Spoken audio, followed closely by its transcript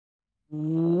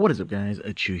What is up, guys?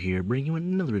 Achu here, bringing you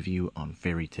another review on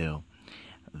Fairy Tail.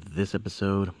 This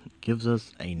episode gives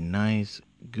us a nice,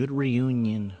 good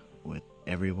reunion with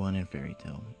everyone in Fairy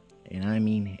Tail. And I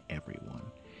mean everyone.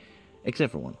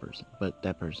 Except for one person, but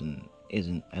that person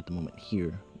isn't at the moment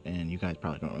here, and you guys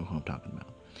probably don't know who I'm talking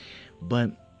about.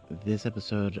 But this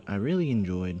episode I really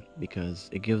enjoyed because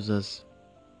it gives us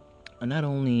not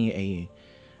only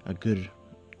a good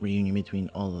reunion between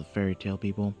all the Fairy Tail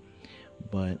people,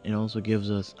 but it also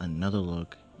gives us another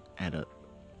look at a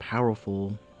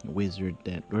powerful wizard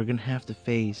that we're gonna have to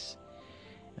face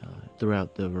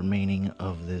throughout the remaining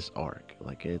of this arc.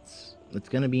 Like it's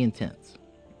gonna be intense,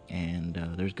 and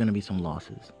there's gonna be some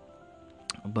losses.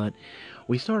 But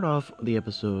we start off the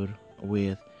episode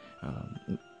with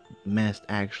Mest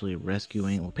actually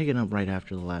rescuing, or picking up right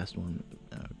after the last one,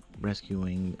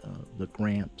 rescuing the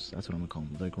Gramps. That's what I'm gonna call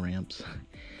him, the Gramps.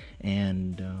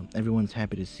 And everyone's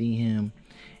happy to see him.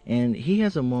 And he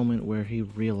has a moment where he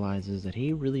realizes that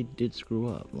he really did screw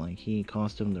up. Like, he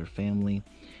cost them their family,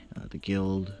 the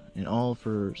guild, and all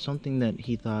for something that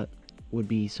he thought would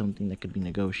be something that could be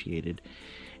negotiated.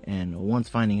 And once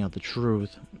finding out the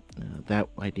truth, that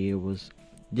idea was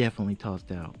definitely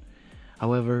tossed out.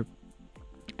 However,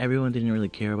 everyone didn't really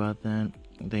care about that.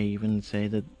 They even say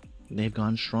that they've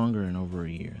gone stronger in over a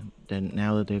year. That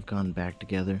now that they've gone back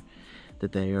together,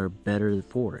 that they are better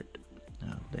for it.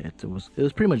 It was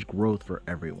pretty much growth for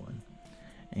everyone,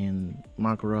 and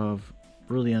Makarov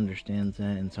really understands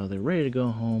that, and so they're ready to go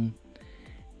home.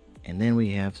 And then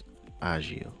we have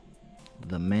Agil,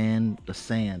 the man, the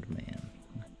Sand Man.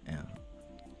 Yeah,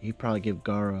 he'd probably give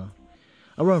Gara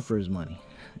a run for his money.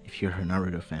 If you're a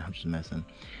Naruto fan, I'm just messing.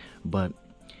 But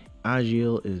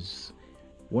Agil is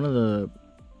one of the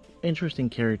interesting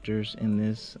characters in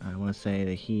this. I want to say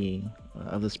that he,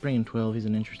 of the Spring and 12, he's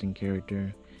an interesting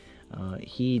character.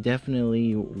 He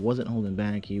definitely wasn't holding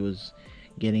back. He was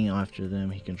getting after them.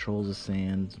 He controls the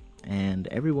sands, and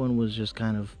everyone was just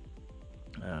kind of,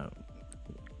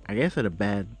 I guess, at a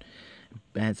bad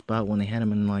spot when they had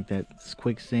him in like that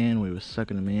quicksand where he was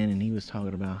sucking them in, and he was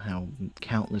talking about how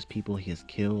countless people he has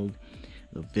killed,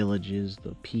 the villages,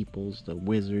 the peoples, the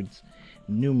wizards,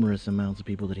 numerous amounts of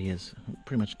people that he has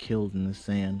pretty much killed in the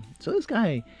sand. So this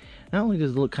guy not only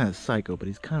does look kind of psycho, but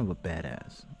he's kind of a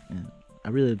badass, and I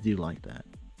really do like that.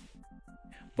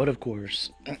 But of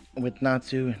course, with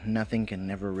Natsu, nothing can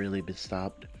never really be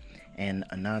stopped, and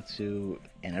Natsu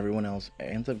and everyone else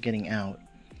ends up getting out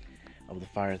of the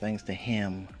fire thanks to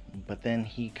him. But then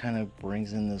he kind of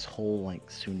brings in this whole like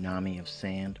tsunami of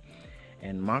sand,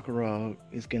 and Makarov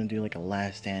is gonna do like a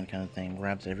last stand kind of thing,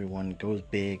 grabs everyone, goes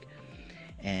big,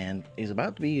 and is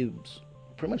about to be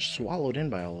pretty much swallowed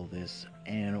in by all of this.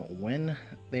 And when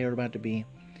they are about to be,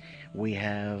 we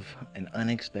have an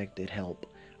unexpected help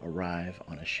arrive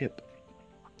on a ship.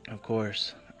 Of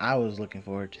course, I was looking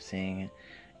forward to seeing it.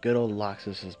 Good old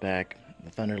Loxus is back, the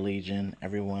Thunder Legion,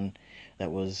 everyone that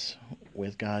was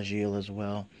with Gajil as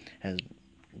well has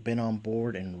been on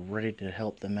board and ready to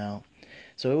help them out.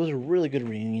 So it was a really good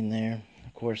reunion there.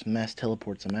 Of course, Mess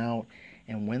teleports them out,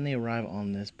 and when they arrive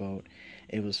on this boat,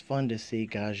 it was fun to see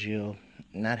Gajil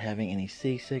not having any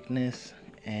seasickness.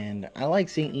 And I like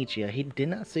seeing Ichiya. He did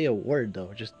not say a word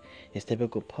though, just his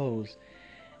typical pose,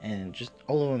 and just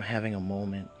all of them having a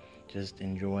moment, just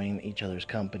enjoying each other's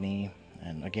company.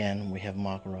 And again, we have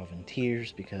Makarov in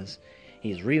tears because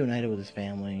he's reunited with his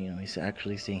family. He's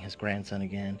actually seeing his grandson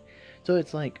again. So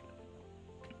it's like,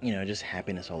 just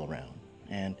happiness all around.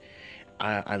 And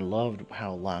I loved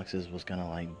how Loxus was gonna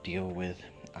like deal with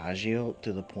Agil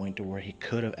to the point to where he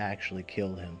could have actually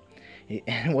killed him.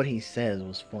 And what he says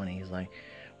was funny. He's like,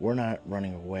 "We're not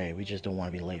running away. We just don't want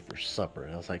to be late for supper."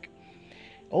 And I was like,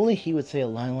 only he would say a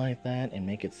line like that and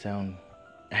make it sound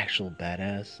actual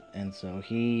badass. And so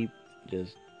he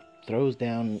just throws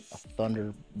down a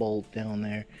thunderbolt down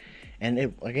there, and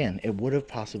it would have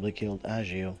possibly killed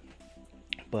Agil,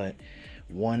 but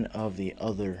one of the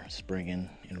other Spriggan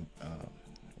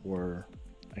were,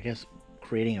 I guess,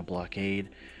 creating a blockade,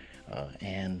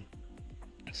 and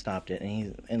stopped it.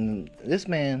 And this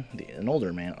man, an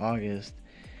older man, August,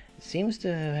 seems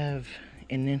to have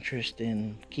an interest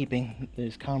in keeping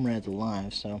his comrades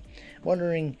alive. So,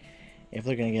 wondering if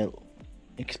they're gonna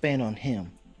expand on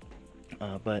him.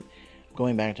 But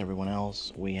going back to everyone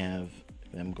else, we have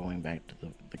them going back to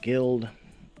the guild.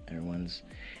 Everyone's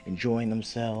enjoying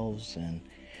themselves and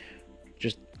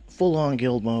just full on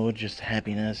guild mode, just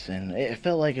happiness. And it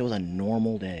felt like it was a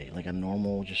normal day, like a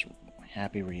normal, just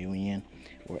happy reunion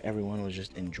where everyone was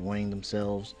just enjoying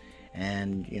themselves.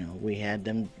 And we had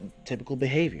them typical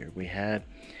behavior. We had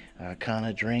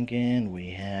Kana drinking, we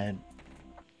had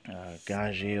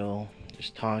Gajil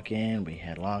just talking. We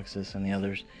had Loxus and the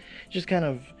others just kind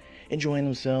of enjoying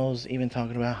themselves, even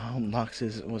talking about how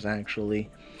Loxus was actually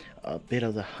a bit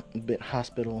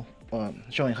hospital,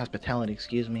 showing hospitality,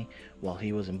 excuse me, while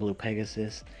he was in Blue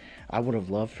Pegasus. I would have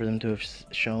loved for them to have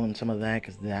shown some of that,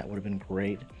 because that would have been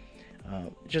great.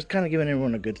 Just kind of giving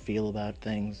everyone a good feel about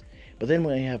things. But then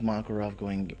when you have Makarov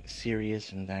going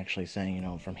serious and actually saying, you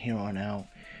know, from here on out,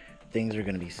 things are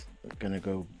gonna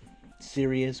go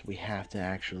serious. We have to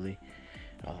actually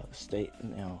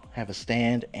have a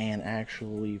stand and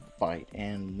actually fight.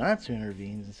 And Natsu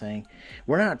intervenes and saying,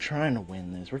 we're not trying to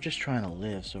win this, we're just trying to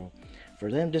live. So for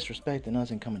them disrespecting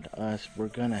us and coming to us, we're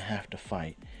gonna have to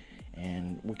fight.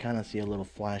 And we kind of see a little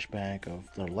flashback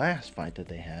of the last fight that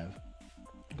they have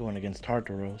going against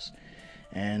Tartaros,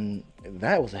 and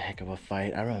that was a heck of a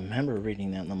fight. I remember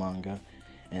reading that in the manga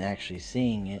and actually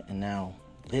seeing it, and now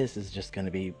this is just going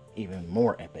to be even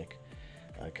more epic,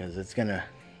 because it's gonna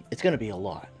be a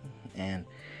lot. And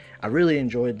I really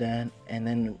enjoyed that. And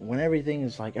then when everything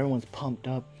is like, everyone's pumped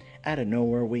up, out of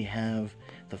nowhere we have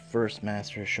the first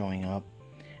master showing up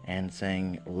and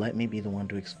saying, let me be the one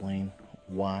to explain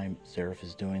why Zeref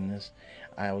is doing this.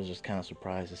 I was just kind of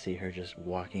surprised to see her just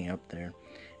walking up there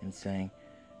and saying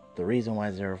the reason why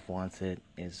Zeref wants it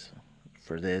is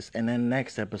for this. And then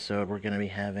next episode we're going to be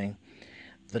having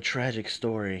the tragic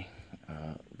story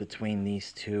between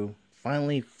these two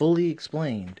finally fully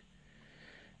explained,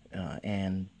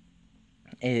 and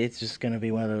it's just going to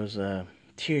be one of those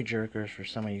tear jerkers for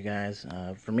some of you guys.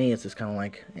 For me, it's just kind of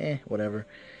like whatever,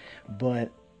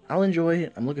 but I'll enjoy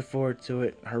it. I'm looking forward to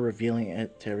it, her revealing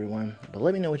it to everyone. But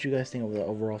let me know what you guys think of the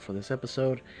overall for this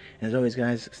episode. And as always,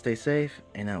 guys, stay safe,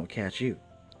 and I will catch you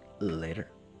later.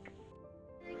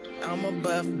 I'm a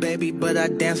buff baby, but I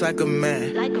dance like a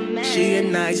man. She a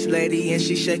nice lady and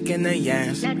she shaking her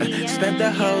yams. Spent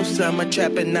the whole summer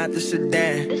trapping out the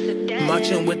sedan.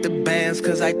 Marching with the bands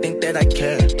cause I think that I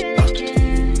can.